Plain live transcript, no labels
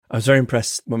I was very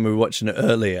impressed when we were watching it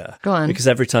earlier. Go on. Because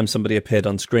every time somebody appeared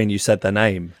on screen, you said their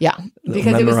name. Yeah.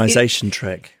 Because memorization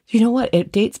trick. You know what?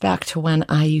 It dates back to when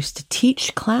I used to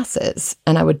teach classes,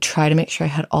 and I would try to make sure I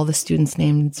had all the students'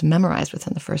 names memorized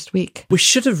within the first week. We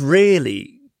should have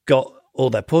really got all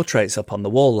their portraits up on the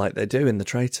wall like they do in the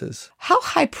Traitors. How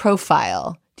high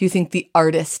profile do you think the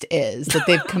artist is that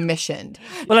they've commissioned?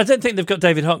 Well, I don't think they've got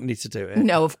David Hockney to do it.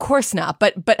 No, of course not.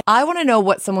 But I want to know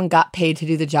what someone got paid to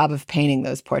do the job of painting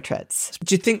those portraits.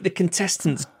 Do you think the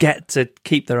contestants get to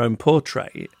keep their own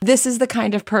portrait? This is the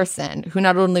kind of person who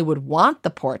not only would want the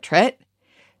portrait,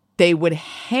 they would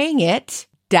hang it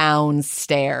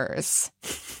downstairs.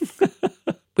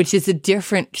 Which is a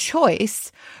different choice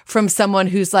from someone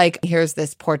who's like, here's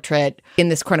this portrait in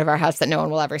this corner of our house that no one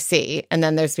will ever see. And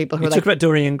then there's people who are like... Talk about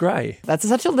Dorian Gray. That's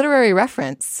such a literary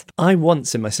reference. I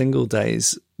once, in my single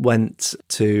days, went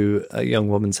to a young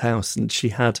woman's house and she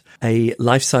had a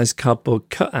life-size cardboard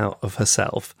cutout of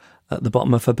herself at the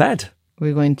bottom of her bed. Are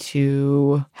we going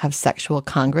to have sexual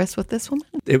congress with this woman?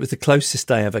 It was the closest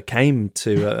I ever came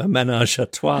to a ménage à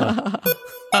trois.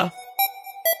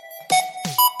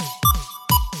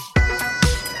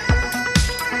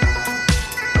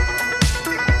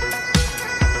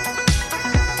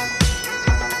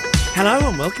 Hello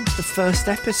and welcome to the first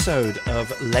episode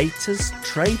of Later's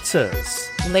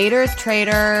Traitors. Later's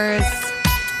Traitors.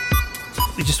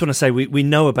 We just want to say we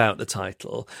know about the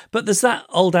title, but there's that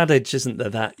old adage, isn't there,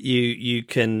 that you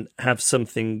can have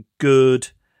something good,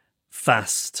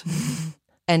 fast,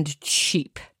 and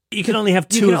cheap. You can only have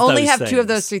two of those You can only have things. two of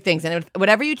those three things. And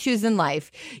whatever you choose in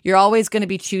life, you're always going to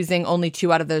be choosing only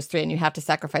two out of those three, and you have to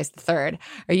sacrifice the third.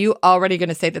 Are you already going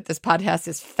to say that this podcast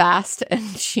is fast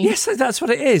and cheap? Yes, that's what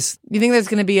it is. You think there's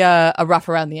going to be a rough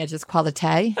around the edges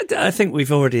quality? I think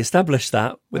we've already established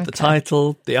that with the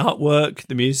title, the artwork,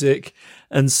 the music,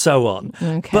 and so on.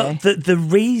 Okay. But the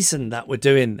reason that we're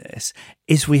doing this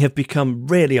is we have become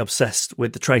really obsessed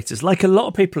with the Traitors. Like a lot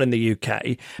of people in the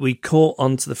UK, we caught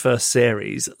onto the first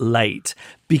series late,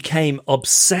 became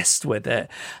obsessed with it,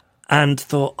 and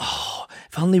thought, oh,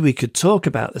 if only we could talk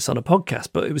about this on a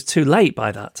podcast. But it was too late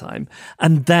by that time.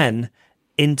 And then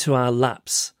into our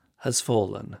laps has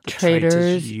fallen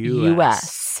Traitors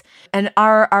US. And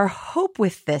our hope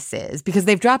with this is, because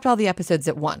they've dropped all the episodes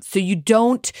at once, so you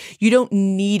don't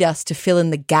need us to fill in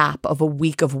the gap of a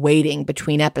week of waiting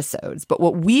between episodes. But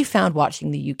what we found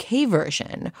watching the UK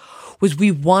version was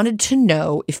we wanted to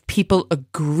know if people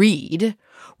agreed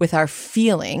with our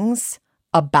feelings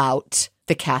about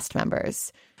the cast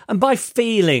members. And by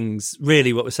feelings,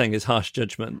 really what we're saying is harsh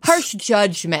judgments. Harsh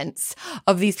judgments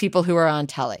of these people who are on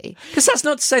telly. Because that's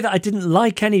not to say that I didn't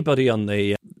like anybody on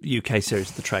the UK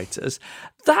series, The Traitors.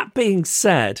 That being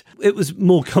said, it was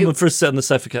more common for us to sit on the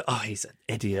sofa and go, oh, he's an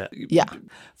idiot. Yeah.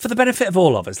 For the benefit of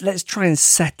all of us, let's try and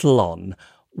settle on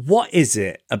what is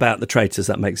it about The Traitors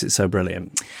that makes it so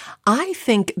brilliant? I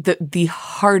think that the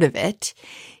heart of it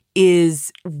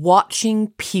is watching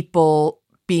people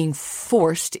being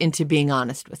forced into being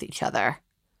honest with each other.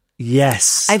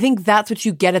 Yes. I think that's what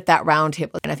you get at that round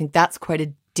table. And I think that's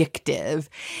quite addictive.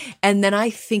 And then I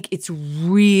think it's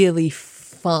really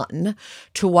fun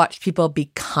to watch people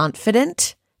be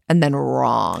confident and then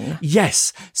wrong.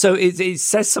 Yes. So it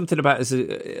says something about us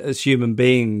as human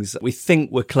beings. We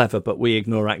think we're clever, but we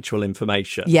ignore actual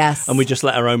information. Yes. And we just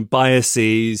let our own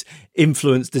biases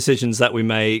influence decisions that we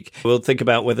make. We'll think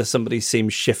about whether somebody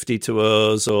seems shifty to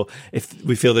us or if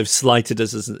we feel they've slighted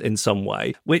us in some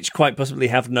way, which quite possibly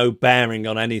have no bearing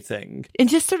on anything. And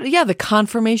just sort of, the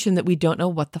confirmation that we don't know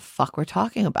what the fuck we're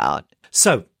talking about.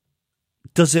 So,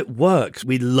 does it work?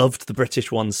 We loved the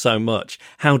British one so much.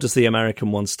 How does the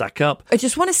American one stack up? I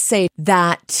just want to say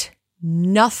that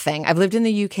I've lived in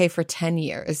the UK for 10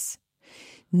 years.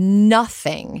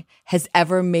 Nothing has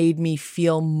ever made me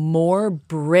feel more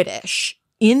British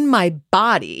in my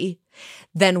body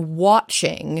than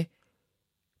watching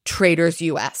Traitors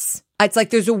US. It's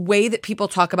like there's a way that people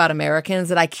talk about Americans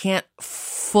that I can't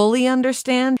fully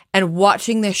understand. And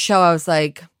watching this show, I was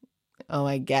like, oh,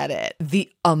 I get it.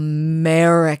 The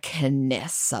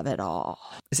Americanness of it all.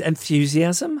 Is it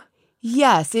enthusiasm?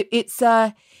 Yes. It's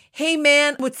hey,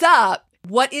 man, what's up?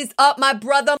 What is up, my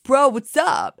brother? Bro, what's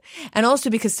up? And also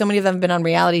because so many of them have been on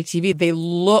reality TV, they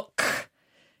look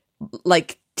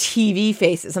like TV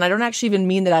faces. And I don't actually even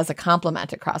mean that as a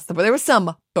compliment across the board. There was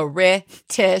some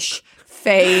British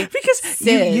faces.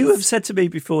 Because you have said to me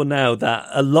before now that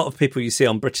a lot of people you see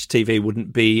on British TV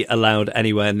wouldn't be allowed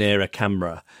anywhere near a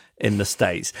camera in the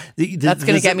States. That's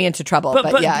going to get me into trouble,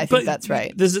 but I think that's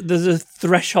right. There's a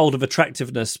threshold of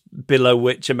attractiveness below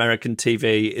which American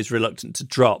TV is reluctant to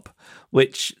drop,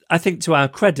 which I think to our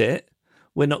credit,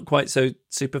 we're not quite so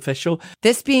superficial.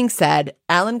 This being said,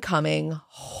 Alan Cumming,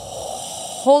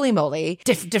 holy moly.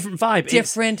 Different vibe.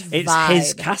 Different it's vibe.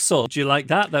 his castle. Do you like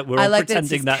that? That we're all like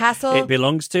pretending that castle. It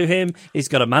belongs to him. He's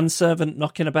got a manservant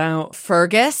knocking about.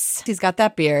 Fergus, he's got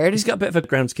that beard. He's got a bit of a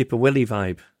groundskeeper Willie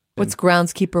vibe. What's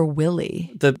groundskeeper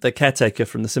Willie? The caretaker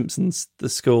from The Simpsons, the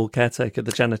school caretaker,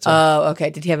 the janitor. Oh, okay.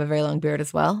 Did he have a very long beard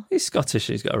as well? He's Scottish.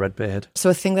 He's got a red beard. So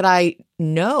a thing that I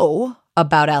know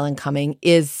about Alan Cumming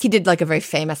is he did like a very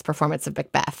famous performance of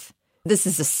Macbeth. This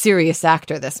is a serious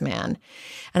actor, this man.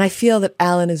 And I feel that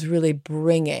Alan is really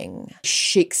bringing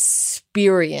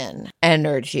Shakespearean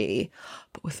energy,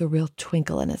 but with a real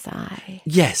twinkle in his eye.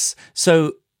 Yes.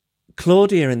 So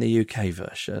Claudia in the UK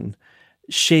version,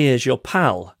 she is your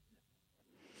pal.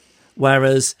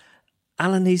 Whereas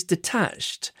Alan, he's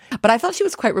detached. But I felt she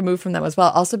was quite removed from them as well.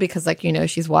 Also because, like, you know,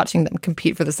 she's watching them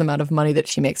compete for this amount of money that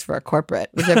she makes for a corporate,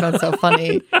 which I found so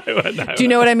funny. No. Do you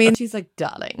know what I mean? She's like,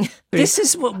 darling. This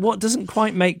is what doesn't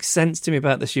quite make sense to me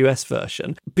about this US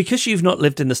version. Because you've not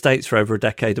lived in the States for over a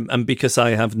decade, and because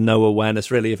I have no awareness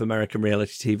really of American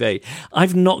reality TV,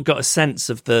 I've not got a sense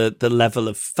of the level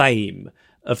of fame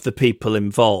of the people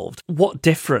involved. What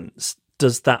difference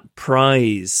does that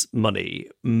prize money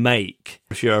make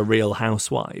if you're a real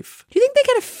housewife? Do you think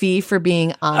they get a fee for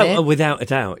being on it? Oh, without a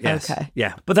doubt, yes. Okay.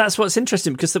 Yeah, but that's what's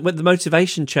interesting, because when the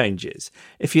motivation changes,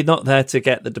 if you're not there to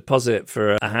get the deposit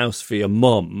for a house for your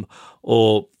mum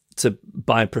or to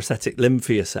buy a prosthetic limb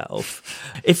for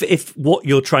yourself, if what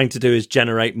you're trying to do is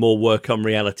generate more work on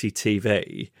reality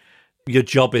TV, your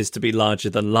job is to be larger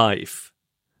than life.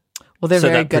 Well, they're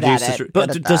very good at it.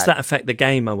 But does that affect the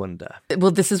game, I wonder? Well,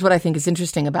 this is what I think is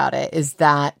interesting about it, is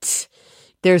that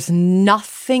there's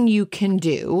nothing you can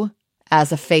do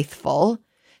as a faithful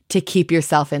to keep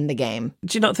yourself in the game.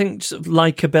 Do you not think sort of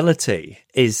likability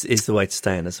is the way to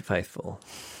stay in as a faithful?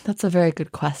 That's a very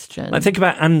good question. I think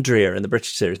about Andrea in the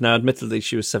British series. Now, admittedly,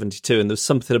 she was 72, and there was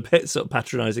something a bit sort of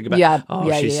patronising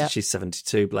about, she's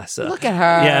 72, bless her. Look at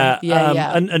her.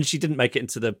 Yeah. And she didn't make it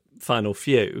into the final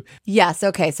few. Yes,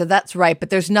 okay, so that's right, but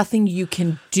there's nothing you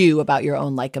can do about your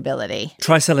own likability.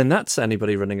 Try selling that to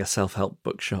anybody running a self-help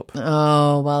bookshop.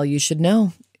 Oh, well, you should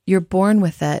know. You're born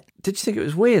with it. Did you think it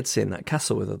was weird seeing that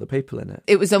castle with other people in it?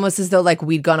 It was almost as though like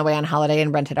we'd gone away on holiday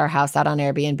and rented our house out on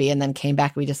Airbnb and then came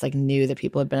back and we just like knew that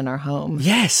people had been in our home.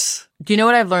 Yes. Do you know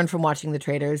what I've learned from watching The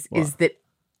Traitors? What? Is that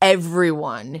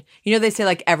everyone, you know, they say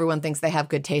like everyone thinks they have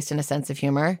good taste and a sense of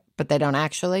humor, but they don't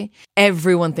actually.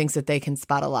 Everyone thinks that they can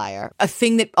spot a liar. A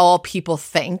thing that all people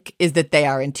think is that they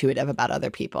are intuitive about other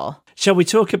people. Shall we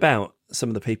talk about some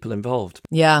of the people involved?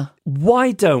 Yeah.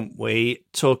 Why don't we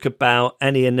talk about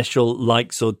any initial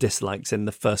likes or dislikes in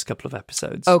the first couple of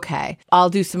episodes? Okay. I'll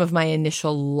do some of my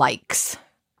initial likes.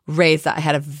 Reza, I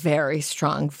had a very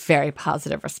strong, very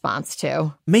positive response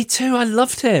to. Me too. I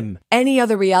loved him. Any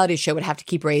other reality show would have to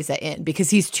keep Reza in because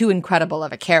he's too incredible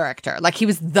of a character. Like, he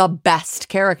was the best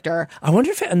character. I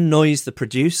wonder if it annoys the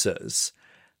producers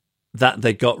that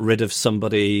they got rid of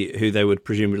somebody who they would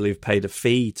presumably have paid a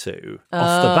fee to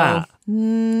off the bat.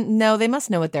 No, they must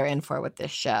know what they're in for with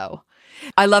this show.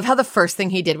 I love how the first thing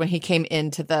he did when he came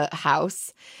into the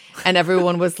house and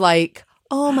everyone was like,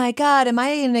 oh my God, am I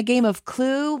in a game of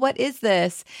Clue? What is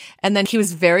this? And then he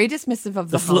was very dismissive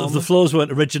of the home. The floors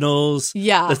weren't originals.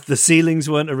 Yeah. The ceilings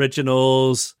weren't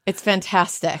originals. It's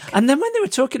fantastic. And then when they were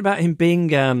talking about him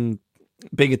being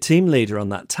a team leader on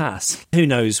that task, who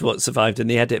knows what survived in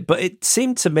the edit, but it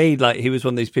seemed to me like he was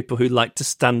one of these people who liked to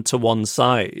stand to one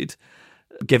side,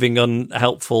 giving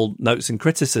unhelpful notes and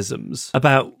criticisms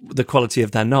about the quality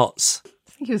of their knots.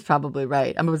 I think he was probably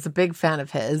right. I was a big fan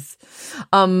of his.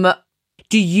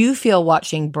 Do you feel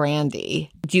watching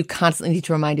Brandy, do you constantly need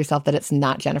to remind yourself that it's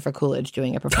not Jennifer Coolidge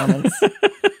doing a performance?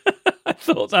 I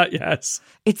thought that, yes.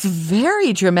 It's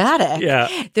very dramatic.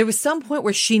 Yeah. There was some point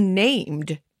where she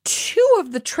named 2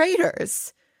 of the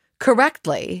traitors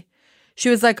correctly. She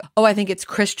was like, oh, I think it's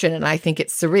Christian and I think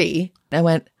it's Cerie. And I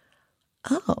went,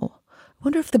 oh, I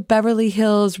wonder if the Beverly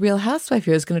Hills Real Housewife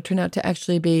here is going to turn out to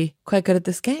actually be quite good at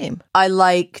this game. I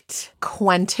liked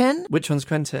Quentin. Which one's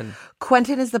Quentin?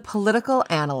 Quentin is the political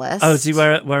analyst. Oh, does he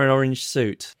wear an orange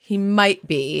suit? He might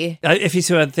be. If he's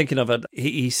who I'm thinking of,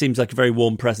 he seems like a very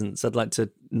warm presence. I'd like to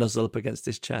nuzzle up against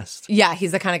his chest. Yeah,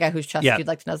 he's the kind of guy whose chest you'd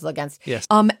like to nuzzle against. Yes.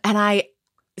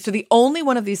 So the only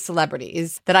one of these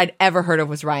celebrities that I'd ever heard of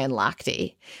was Ryan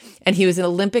Lochte. And he was an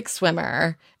Olympic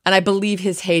swimmer. And I believe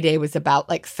his heyday was about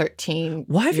like 13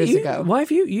 years ago. Why have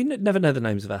you never know the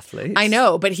names of athletes? I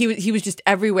know, but he was just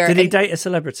everywhere. Did he date a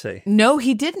celebrity? No,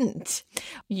 he didn't.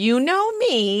 You know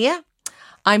me.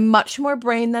 I'm much more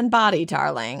brain than body,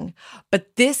 darling.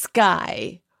 But this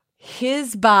guy,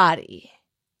 his body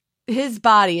his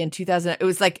body in 2000, it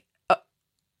was like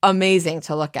amazing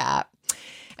to look at.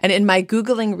 And in my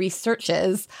Googling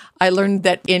researches, I learned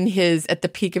that at the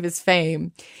peak of his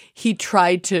fame, he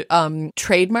tried to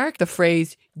trademark the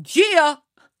phrase "Gia,"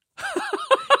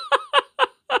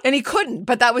 and he couldn't.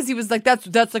 But he was like,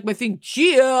 "That's like my thing,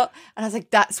 Gia," and I was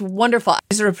like, "That's wonderful."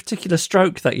 Is there a particular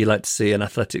stroke that you like to see an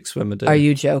athletic swimmer do? Are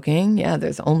you joking? Yeah,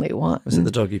 there's only one. Was it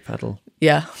the doggy paddle?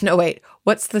 Yeah. No, wait.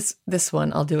 What's this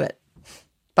one? I'll do it.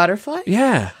 Butterfly?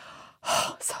 Yeah.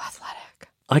 So athletic.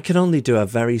 I can only do a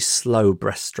very slow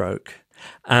breaststroke,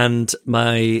 and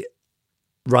my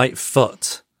right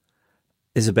foot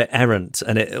is a bit errant,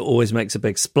 and it always makes a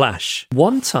big splash.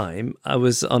 One time, I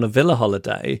was on a villa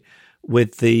holiday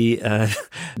with the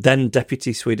then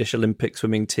deputy Swedish Olympic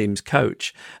swimming team's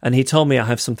coach, and he told me I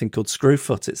have something called screw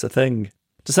foot. It's a thing.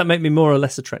 Does that make me more or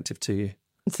less attractive to you?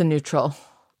 It's a neutral.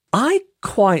 I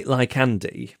quite like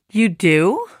Andy. You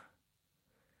do?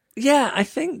 Yeah, I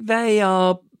think they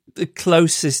are the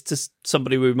closest to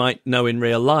somebody we might know in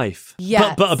real life.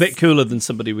 Yes. But a bit cooler than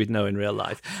somebody we'd know in real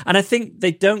life. And I think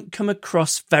they don't come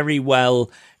across very well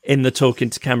in the talking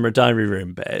to camera diary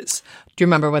room bits. Do you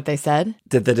remember what they said?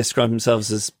 Did they describe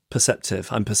themselves as perceptive?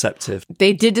 I'm perceptive.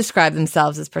 They did describe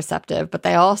themselves as perceptive, but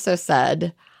they also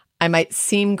said, I might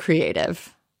seem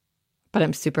creative, but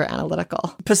I'm super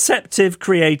analytical. Perceptive,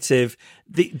 creative,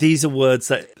 these are words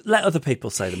that let other people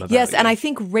say them about. Yes, you. and I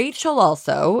think Rachel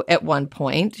also, at one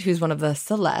point, who's one of the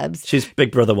celebs. She's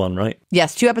Big Brother 1, right?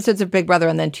 Yes, 2 episodes of Big Brother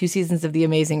and then 2 seasons of The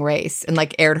Amazing Race, and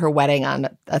like aired her wedding on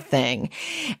a thing.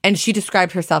 And she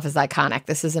described herself as iconic.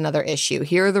 This is another issue.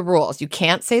 Here are the rules. You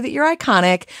can't say that you're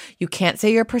iconic. You can't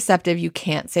say you're perceptive. You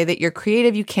can't say that you're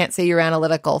creative. You can't say you're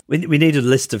analytical. We need a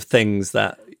list of things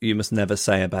that you must never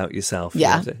say about yourself.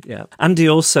 Yeah. Yeah. Andy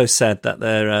also said that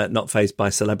they're not fazed by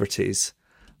celebrities,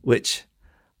 which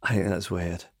I think that's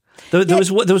weird. There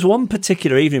was one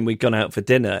particular evening we'd gone out for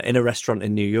dinner in a restaurant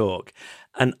in New York,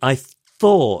 and I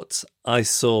thought I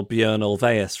saw Björn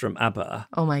Ulvaeus from ABBA.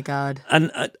 Oh my God.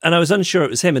 And I was unsure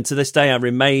it was him, and to this day I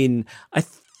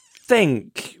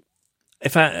think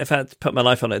if I had to put my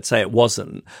life on it, I'd say it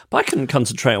wasn't. But I couldn't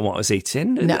concentrate on what I was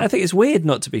eating. No. I think it's weird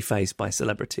not to be fazed by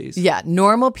celebrities. Yeah,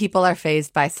 normal people are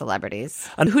fazed by celebrities.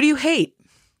 And who do you hate?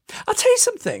 I'll tell you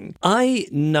something. I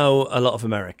know a lot of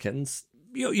Americans,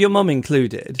 your mum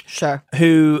included, Sure,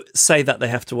 who say that they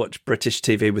have to watch British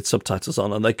TV with subtitles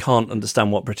on and they can't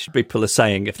understand what British people are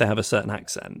saying if they have a certain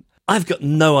accent. I've got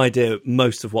no idea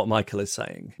most of what Michael is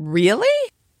saying. Really?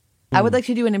 I would like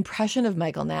to do an impression of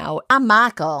Michael now. I'm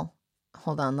Michael.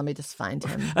 Hold on, let me just find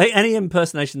him. Any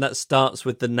impersonation that starts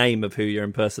with the name of who you're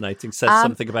impersonating says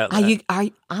something about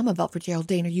that. I'm a vote for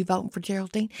Geraldine. Are you voting for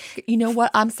Geraldine? You know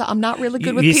what? I'm not really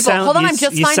good with you people. Sound, Hold on, you, I'm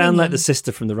just you finding sound like him. the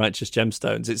sister from the Righteous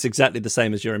Gemstones. It's exactly the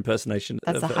same as your impersonation.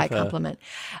 That's a high compliment.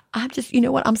 I'm just, you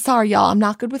know what? I'm sorry, y'all. I'm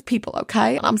not good with people,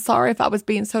 okay? I'm sorry if I was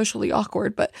being socially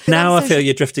awkward, but... Now I feel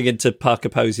you're drifting into Parker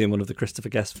Posey in one of the Christopher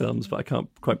Guest films, but I can't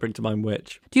quite bring to mind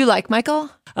which. Do you like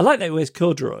Michael? I like that he wears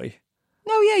corduroy.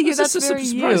 Oh, yeah, that's very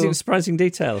surprising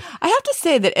detail. I have to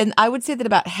say that, and I would say that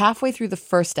about halfway through the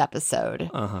first episode,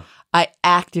 I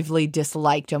actively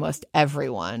disliked almost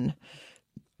everyone.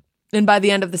 And by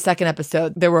the end of the second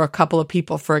episode, there were a couple of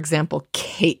people, for example,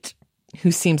 Kate,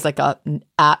 who seems like an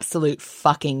absolute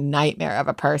fucking nightmare of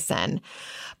a person.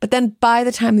 But then by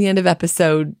the time the end of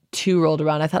episode 2 rolled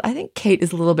around, I thought, I think Kate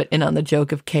is a little bit in on the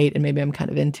joke of Kate, and maybe I'm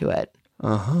kind of into it.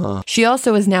 She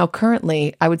also is now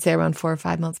currently, I would say, around 4 or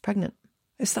 5 months pregnant.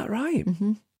 Is that right?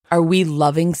 Mm-hmm. Are we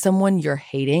loving someone you're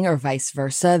hating or vice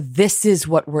versa? This is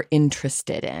what we're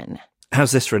interested in.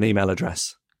 How's this for an email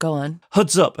address? Go on.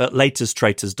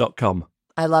 hoodsup@laterstraitors.com.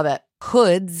 I love it.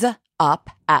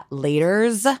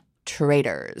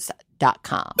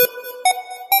 hoodsup@laterstraitors.com.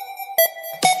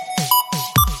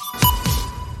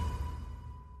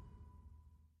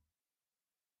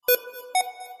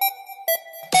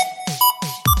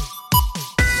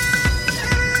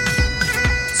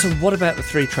 So what about the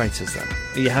 3 traitors then?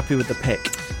 Are you happy with the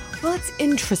pick? Well, it's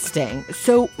interesting.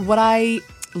 So what I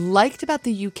liked about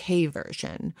the UK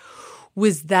version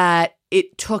was that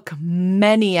it took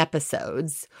many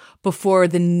episodes before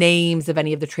the names of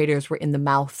any of the traitors were in the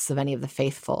mouths of any of the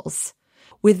faithfuls.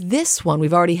 With this one,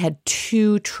 we've already had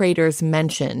 2 traitors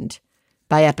mentioned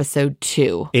by episode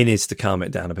 2. He needs to calm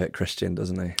it down a bit, Christian,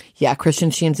 doesn't he? Yeah,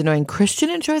 Christian seems annoying. Christian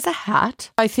enjoys a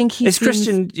hat. I think Is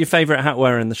Christian your favourite hat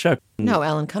wearer in the show? No,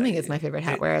 Alan Cumming is my favourite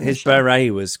hat wearer in the His show.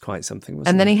 beret was quite something, wasn't it?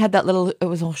 And then he had that little, it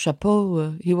was all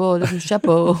chapeau. He wore a little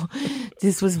chapeau.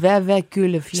 This was very, very cool.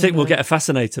 Do you think we'll get a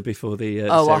fascinator before the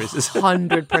series?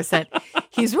 100%.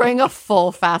 He's wearing a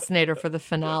full fascinator for the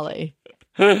finale.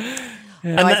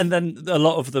 And then a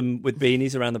lot of them with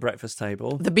beanies around the breakfast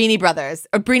table. The Beanie Brothers,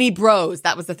 or Beanie Bros.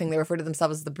 That was the thing. They referred to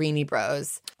themselves as the Beanie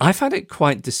Bros. I find it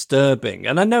quite disturbing.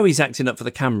 And I know he's acting up for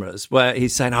the cameras where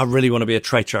he's saying, I really want to be a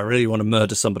traitor. I really want to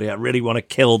murder somebody. I really want to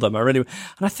kill them. And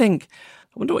I think,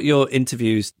 I wonder what your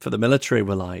interviews for the military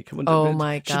were like. Oh,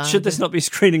 my God. Should this not be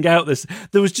screening out this?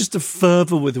 There was just a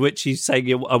fervour with which he's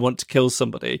saying, I want to kill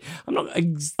somebody. I'm not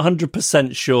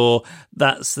 100% sure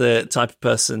that's the type of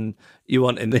person you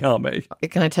want in the army.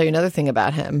 Can I tell you another thing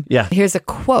about him? Yeah. Here's a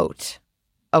quote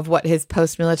of what his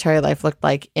post-military life looked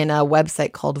like in a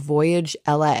website called Voyage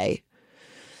LA.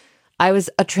 I was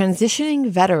a transitioning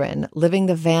veteran living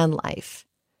the van life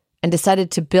and decided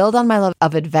to build on my love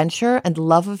of adventure and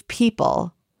love of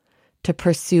people to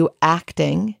pursue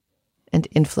acting and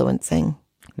influencing.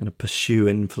 I'm going to pursue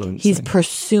influencing. He's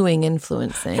pursuing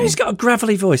influencing. He's got a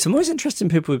gravelly voice. I'm always interested in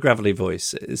people with gravelly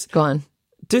voices. Go on.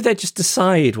 Do they just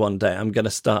decide one day, I'm going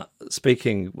to start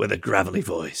speaking with a gravelly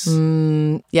voice?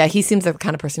 Yeah, he seems like the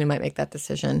kind of person who might make that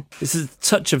decision. This is a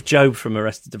touch of Joe from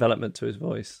Arrested Development to his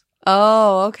voice.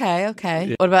 Oh, okay.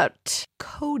 Yeah. What about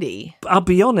Cody? I'll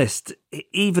be honest,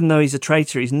 even though he's a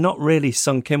traitor, he's not really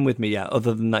sunk in with me yet,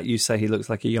 other than that you say he looks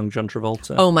like a young John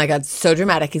Travolta. Oh my God, so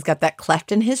dramatic. He's got that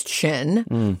cleft in his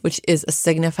chin, which is a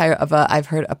signifier of I've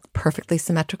heard, a perfectly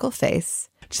symmetrical face.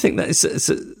 Do you think that it's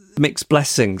a mixed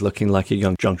blessing looking like a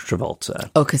young John Travolta?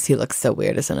 Oh, because he looks so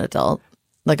weird as an adult.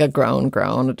 Like a grown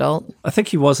adult. I think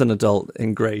he was an adult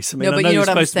in Greece. I mean, no, but I know you know he's what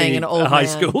I'm supposed saying, to be an old a high man.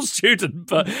 school student,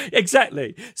 but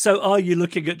exactly. So are you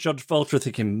looking at John Travolta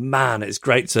thinking, man, it's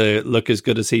great to look as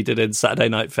good as he did in Saturday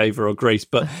Night Fever or Grease,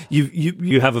 but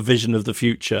you have a vision of the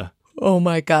future. Oh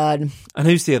my God. And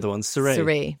who's the other one? Suri.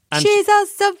 Suri. And She's a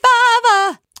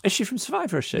survivor. Is she from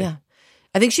Survivor, is she? Yeah.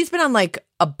 I think she's been on like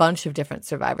a bunch of different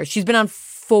Survivors. She's been on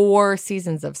 4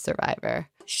 seasons of Survivor.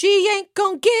 She ain't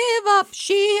gonna give up.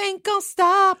 She ain't gonna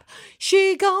stop.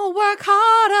 She gonna work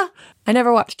harder. I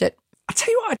never watched it. I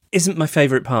tell you what isn't my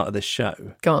favourite part of this show.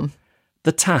 Go on.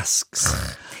 The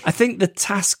tasks. I think the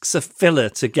tasks are filler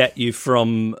to get you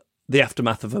from the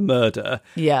aftermath of a murder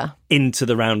into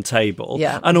the round table.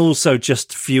 Yeah. And also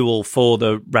just fuel for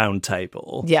the round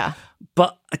table. Yeah.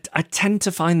 But I tend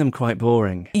to find them quite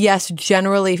boring. Yes,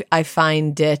 generally I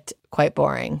find it quite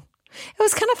boring. It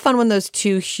was kind of fun when those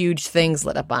 2 huge things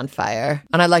lit up on fire.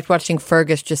 And I liked watching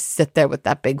Fergus just sit there with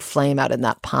that big flame out in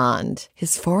that pond.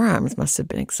 His forearms must have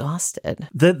been exhausted.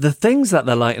 The things that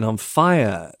they're lighting on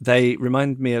fire, they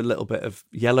remind me a little bit of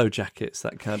Yellow Jackets,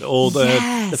 that kind of, or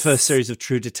the first series of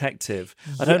True Detective.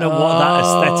 I don't know what that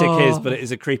aesthetic is, but it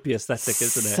is a creepy aesthetic,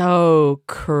 isn't it? So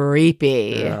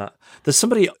creepy. Yeah. There's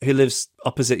somebody who lives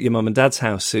opposite your mum and dad's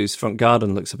house whose front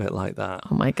garden looks a bit like that.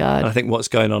 Oh my God. And I think what's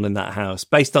going on in that house,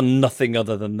 based on nothing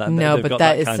other than that. No, but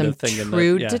that is some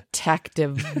true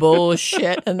detective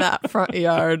bullshit in that front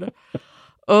yard.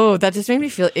 Oh, that just made me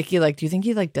feel icky. Like, do you think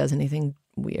he does anything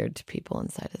weird to people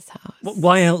inside his house?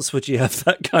 Why else would you have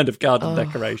that kind of garden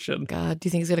decoration? God, do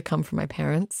you think he's going to come for my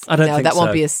parents? I don't think that so.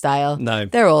 won't be his style. No.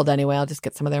 They're old anyway. I'll just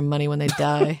get some of their money when they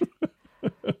die.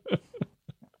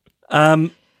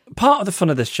 Part of the fun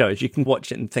of this show is you can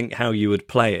watch it and think how you would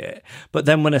play it. But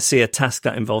then when I see a task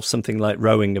that involves something like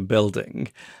rowing and building,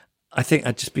 I think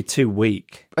I'd just be too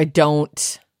weak. I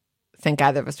don't think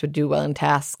either of us would do well in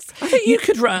tasks. I think you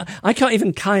could. I can't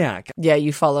even kayak. Yeah,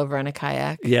 you fall over in a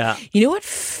kayak. Yeah. You know what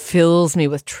fills me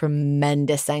with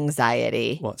tremendous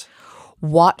anxiety? What?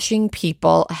 Watching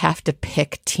people have to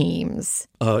pick teams.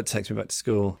 Oh, it takes me back to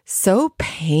school. So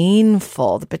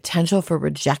painful, the potential for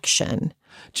rejection.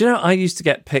 Do you know, I used to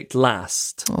get picked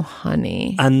last. Oh,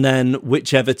 honey. And then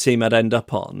whichever team I'd end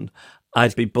up on,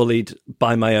 I'd be bullied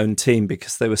by my own team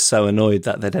because they were so annoyed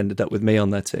that they'd ended up with me on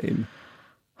their team.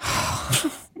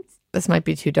 This might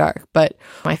be too dark, but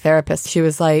my therapist, she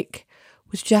was like,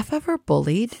 was Jeff ever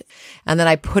bullied? And then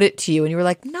I put it to you and you were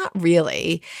like, not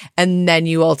really. And then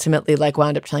you ultimately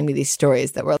wound up telling me these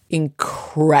stories that were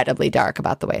incredibly dark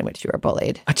about the way in which you were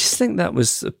bullied. I just think that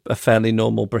was a fairly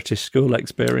normal British school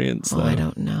experience. Oh, I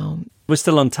don't know. We're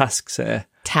still on tasks here.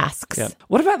 Tasks. Yeah.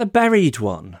 What about the buried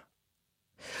one?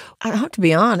 I have to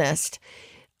be honest.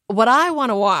 What I want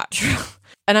to watch,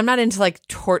 and I'm not into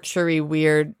torture-y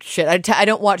weird shit. I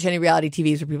don't watch any reality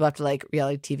TVs where people have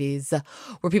to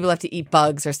where people have to eat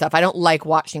bugs or stuff. I don't like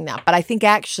watching that. But I think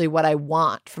actually what I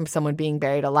want from someone being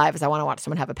buried alive is I want to watch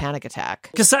someone have a panic attack.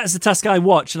 Because that is the task I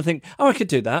watch and I think, I could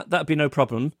do that. That'd be no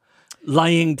problem.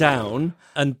 Lying down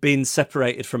and being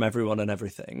separated from everyone and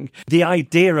everything. The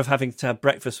idea of having to have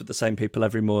breakfast with the same people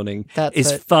every morning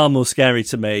is far more scary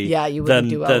to me you wouldn't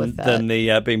do well with that. than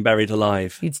the being buried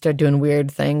alive. You'd start doing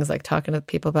weird things, like talking to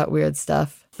people about weird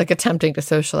stuff. Like attempting to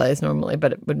socialize normally,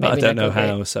 but it would maybe I don't know not go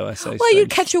how, great. so I say Well, you'd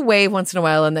catch a wave once in a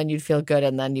while and then you'd feel good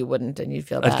and then you wouldn't and you'd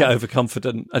feel bad. I'd get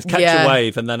overconfident. I'd catch a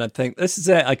wave and then I'd think, this is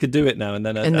it, I could do it now. And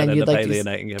then I'd end up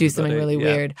alienating do something really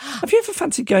weird. Have you ever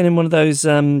fancied going in one of those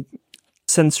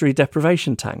sensory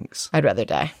deprivation tanks? I'd rather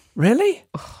die. Really?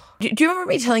 Do you remember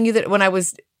me telling you that when I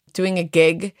was doing a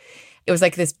gig, it was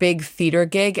like this big theater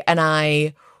gig and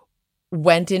I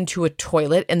went into a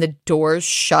toilet and the doors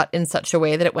shut in such a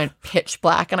way that it went pitch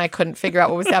black and I couldn't figure out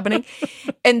what was happening.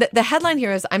 And the headline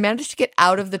here is I managed to get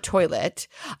out of the toilet.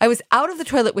 I was out of the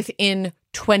toilet within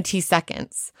 20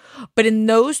 seconds. But in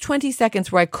those 20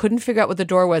 seconds where I couldn't figure out what the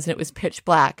door was and it was pitch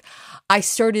black, I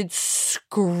started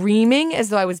screaming as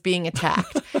though I was being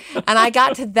attacked. And I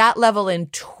got to that level in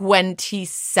 20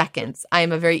 seconds. I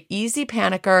am a very easy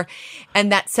panicker.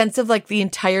 And that sense of like the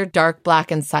entire dark, black,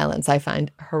 and silence I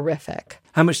find horrific.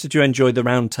 How much did you enjoy the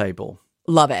round table?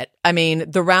 Love it. I mean,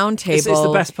 the round table. It's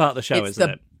the best part of the show, isn't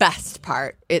it? It's the best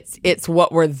part. It's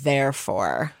what we're there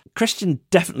for. Christian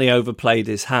definitely overplayed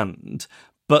his hand,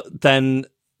 but then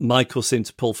Michael seemed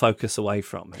to pull focus away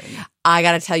from him. I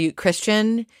got to tell you,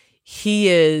 Christian,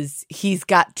 he's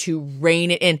got to rein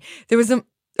it in. There was a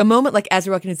moment like as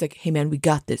we're walking, he's like, hey man, we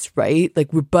got this, right?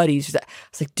 Like we're buddies. I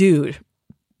was like, dude,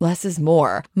 less is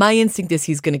more. My instinct is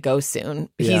he's going to go soon.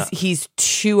 Yeah. He's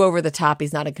too over the top.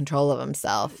 He's not in control of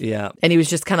himself. Yeah. And he was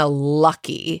just kind of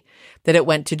lucky that it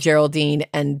went to Geraldine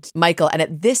and Michael. And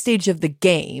at this stage of the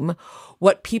game,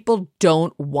 what people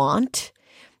don't want,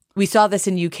 we saw this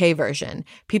in UK version,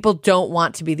 people don't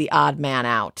want to be the odd man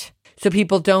out. So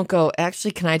people don't go, actually,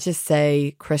 can I just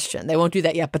say Christian? They won't do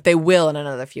that yet, but they will in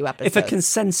another few episodes. If a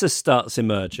consensus starts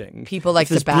emerging, people like if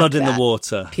there's to back blood in that. the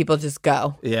water. People just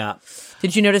go. Yeah.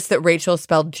 Did you notice that Rachel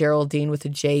spelled Geraldine with a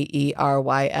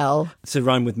Jeryl? To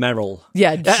rhyme with Merrill.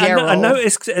 Yeah, Gerald. I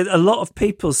noticed a lot of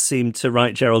people seem to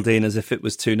write Geraldine as if it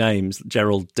was two names,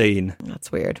 Geraldine.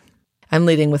 That's weird. I'm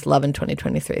leading with love in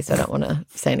 2023, so I don't want to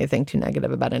say anything too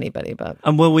negative about anybody. But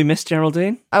And will we miss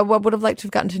Geraldine? I would have liked to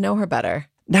have gotten to know her better.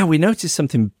 Now, we noticed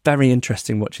something very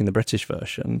interesting watching the British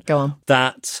version. Go on.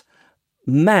 That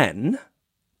men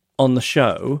on the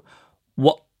show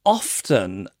were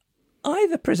often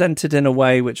either presented in a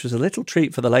way which was a little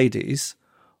treat for the ladies,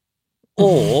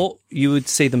 or you would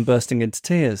see them bursting into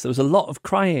tears. There was a lot of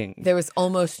crying. There was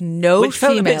almost no Which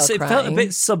felt female it crying. felt a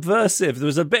bit subversive. There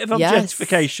was a bit of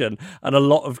objectification and a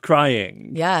lot of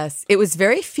crying. Yes. It was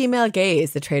very female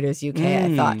gaze, the Traitors UK,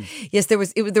 I thought. Yes, there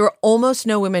were almost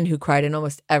no women who cried, and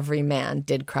almost every man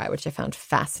did cry, which I found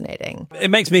fascinating.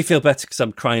 It makes me feel better because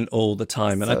I'm crying all the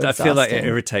time, and So I feel like it exhausting.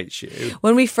 irritates you.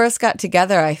 When we first got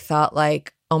together, I thought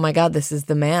like, oh my God, this is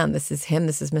the man. This is him.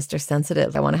 This is Mr.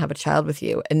 Sensitive. I want to have a child with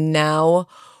you. And now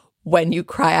when you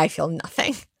cry, I feel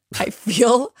nothing. I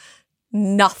feel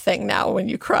nothing now when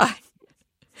you cry.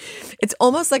 It's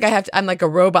almost like I'm like a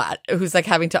robot who's like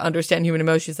having to understand human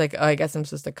emotions. Like, oh, I guess I'm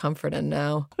supposed to comfort him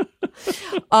now.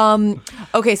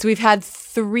 Okay, so we've had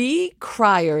 3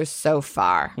 criers so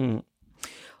far.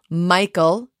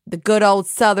 Michael, the good old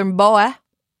Southern boy.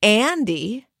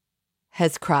 Andy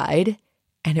has cried,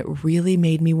 and it really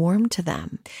made me warm to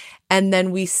them. And then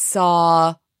we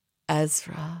saw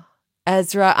Ezra,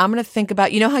 I'm going to think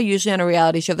about, you know how usually on a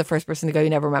reality show, the first person to go, you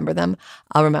never remember them?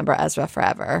 I'll remember Ezra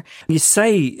forever. You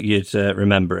say you'd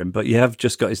remember him, but you have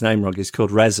just got his name wrong. He's called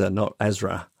Reza, not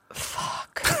Ezra.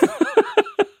 Fuck.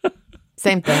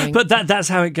 Same thing. But that's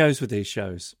how it goes with these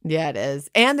shows. Yeah, it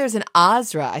is. And there's an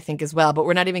Azra, I think, as well, but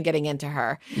we're not even getting into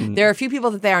her. There are a few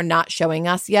people that they are not showing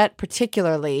us yet,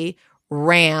 particularly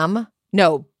Bam.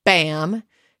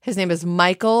 His name is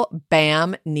Michael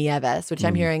Bam Nieves, which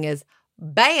I'm hearing is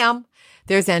Bam.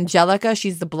 There's Angelica,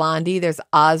 she's the blondie. There's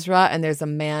Azra, and there's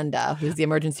Amanda, who's the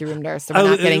emergency room nurse. So we're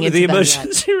not getting into the them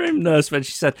emergency yet. room nurse, when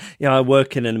she said, "Yeah, I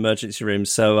work in an emergency room,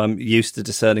 so I'm used to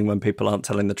discerning when people aren't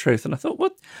telling the truth." And I thought,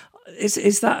 what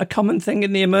is that a common thing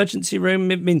in the emergency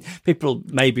room? I mean, people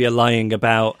maybe are lying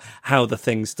about how the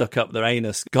thing stuck up their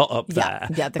anus got up there.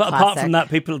 Yeah, but apart from that,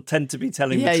 people tend to be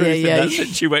telling the truth in that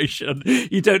situation.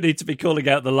 You don't need to be calling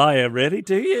out the liar, really,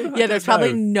 do you? Yeah, there's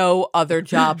probably no other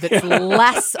job that's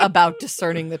less about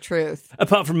discerning the truth.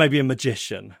 Apart from maybe a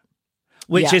magician.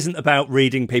 Which isn't about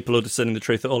reading people or discerning the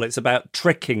truth at all. It's about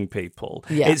tricking people.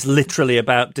 Yeah. It's literally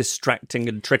about distracting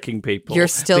and tricking people. You're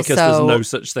still because there's no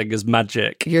such thing as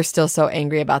magic. You're still so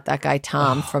angry about that guy,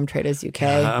 Tom, from Traitors UK.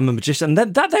 I'm a magician.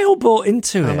 That they all bought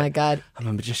into it. Oh, my God. I'm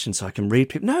a magician, so I can read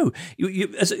people. No,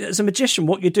 you as a magician,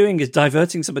 what you're doing is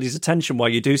diverting somebody's attention while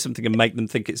you do something and make them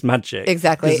think it's magic.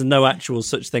 Exactly. There's no actual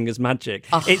such thing as magic.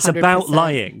 100%. It's about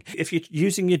lying. If you're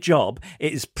using your job,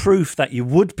 it is proof that you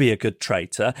would be a good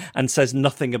traitor and says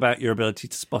nothing about your ability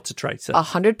to spot a traitor.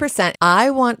 100%.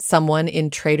 I want someone in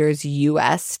Traitors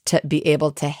US to be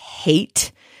able to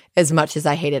hate as much as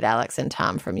I hated Alex and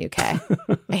Tom from UK.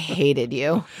 I hated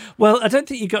you. Well, I don't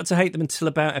think you got to hate them until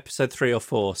about episode 3 or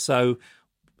 4. So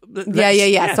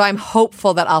Yeah. So I'm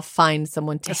hopeful that I'll find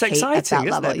someone to hate exciting, at that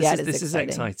level. Yeah, this is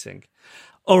exciting.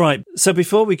 All right. So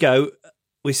before we go,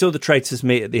 we saw the traitors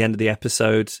meet at the end of the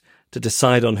episode to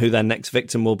decide on who their next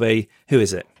victim will be. Who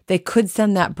is it? They could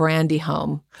send that Brandy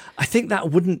home. I think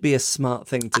that wouldn't be a smart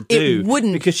thing to do. It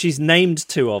wouldn't. Because she's named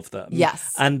 2 of them.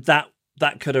 Yes. And that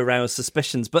could arouse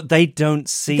suspicions, but they don't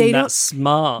seem that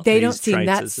smart. They don't seem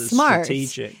that smart.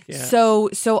 Strategic. Yeah. So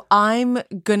I'm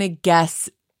gonna guess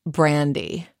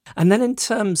Brandy. And then in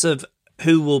terms of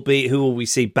who will we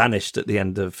see banished at the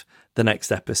end of the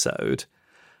next episode,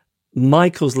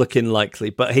 Michael's looking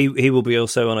likely, but he will be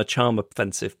also on a charm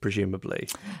offensive, presumably.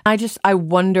 I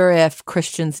wonder if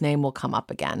Christian's name will come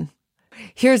up again.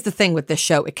 Here's the thing with this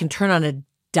show. It can turn on a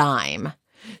dime.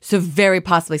 So very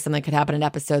possibly something could happen in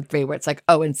episode 3 where it's like,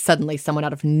 oh, and suddenly someone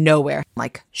out of nowhere,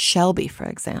 like Shelby, for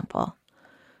example,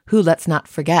 who, let's not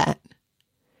forget,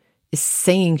 is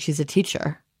saying she's a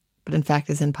teacher, but in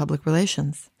fact is in public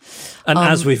relations. And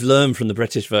as we've learned from the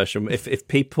British version, if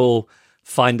people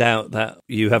find out that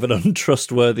you have an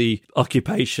untrustworthy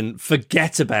occupation,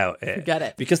 forget about it. Forget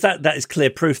it. Because that is clear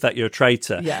proof that you're a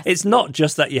traitor. Yes. It's not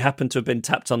just that you happen to have been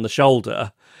tapped on the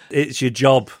shoulder. It's your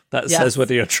job that says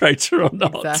whether you're a traitor or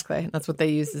not. Exactly. That's what they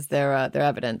use as their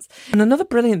evidence. And another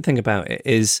brilliant thing about it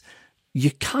is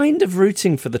you're kind of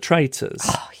rooting for the traitors.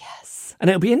 Oh, yes.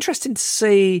 And it'll be interesting to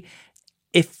see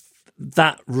if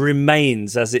that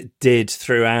remains as it did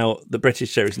throughout the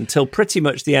British series until pretty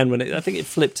much the end, when I think it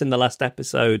flipped in the last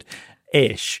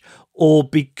episode-ish, or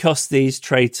because these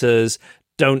traitors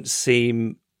don't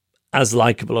seem as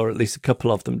likable, or at least a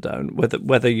couple of them don't,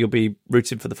 whether you'll be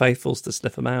rooting for the faithfuls to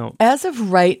sniff them out. As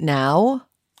of right now,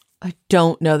 I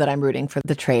don't know that I'm rooting for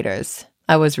the traitors.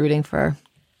 I was rooting for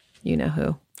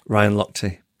you-know-who. Ryan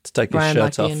Lochte to take his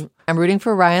shirt off. I'm rooting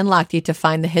for Ryan Lochte to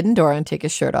find the hidden door and take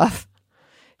his shirt off.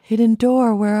 Hidden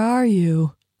door, where are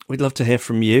you? We'd love to hear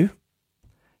from you.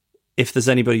 If there's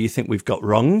anybody you think we've got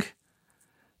wrong,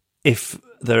 if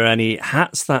there are any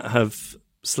hats that have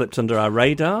slipped under our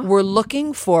radar. We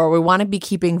want to be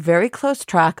keeping very close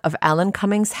track of Alan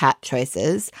Cummings' hat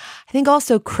choices. I think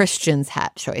also Christian's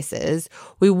hat choices.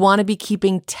 We want to be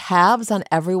keeping tabs on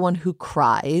everyone who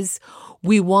cries.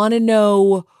 We want to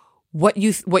know what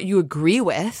you agree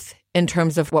with in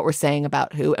terms of what we're saying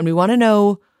about who. And we want to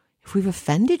know if we've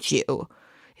offended you.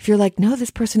 If you're like, no,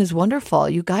 this person is wonderful.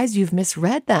 You guys, you've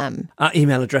misread them. Our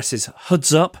email address is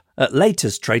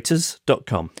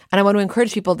hoodsup@laterstraitors.com. And I want to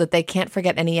encourage people that they can't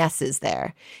forget any S's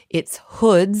there. It's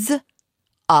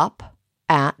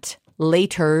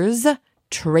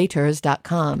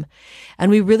hoodsup@laterstraitors.com.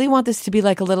 And we really want this to be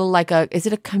like is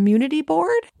it a community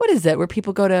board? What is it? Where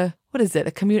people go to, what is it?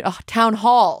 A town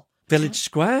hall. Village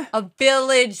Square? A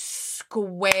village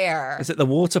square. Is it the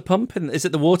water pump? Is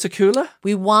it the water cooler?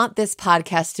 We want this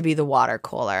podcast to be the water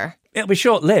cooler. It'll be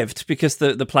short-lived because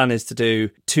the plan is to do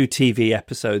 2 TV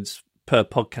episodes per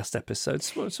podcast episode.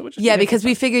 So because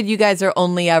we figured you guys are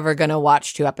only ever going to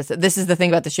watch 2 episodes. This is the thing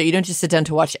about the show. You don't just sit down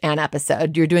to watch an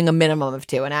episode. You're doing a minimum of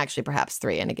 2 and actually perhaps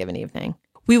 3 in a given evening.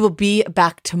 We will be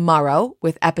back tomorrow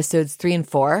with episodes 3 and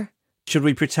 4. Should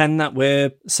we pretend that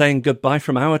we're saying goodbye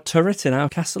from our turret in our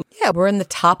castle? Yeah, we're in the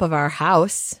top of our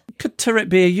house. Could turret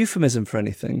be a euphemism for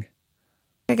anything?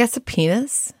 I guess a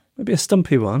penis. Maybe a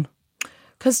stumpy one.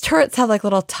 Because turrets have like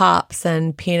little tops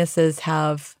and penises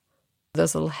have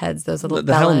those little heads, those little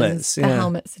the helmets, the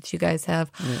helmets that you guys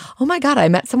have. Yeah. Oh my God, I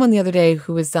met someone the other day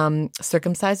who was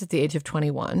circumcised at the age of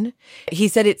 21. He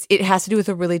said it has to do with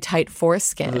a really tight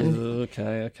foreskin.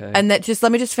 Okay. And that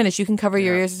let me just finish. You can cover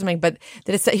your ears or something. But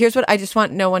here's what I just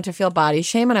want no one to feel body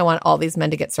shame, and I want all these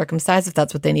men to get circumcised if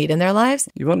that's what they need in their lives.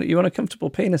 You want a comfortable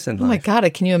penis in life? Oh my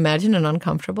God, can you imagine an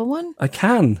uncomfortable one? I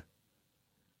can.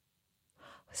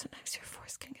 Sometimes your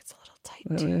foreskin gets a little tight.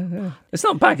 Yeah. It's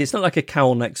not baggy. It's not like a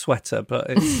cowl neck sweater, but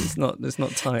it's not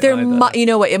tight. You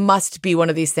know what? It must be one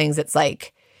of these things. It's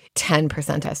like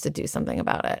 10% has to do something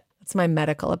about it. That's my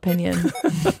medical opinion.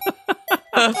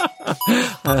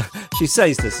 She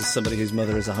says this as somebody whose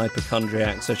mother is a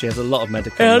hypochondriac, so she has a lot of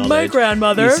medical knowledge. And my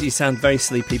grandmother. You sound very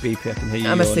sleepy beepy. I can hear you.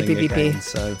 I'm a sleepy beepy.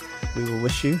 So we will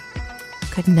wish you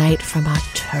good night from our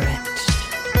turret.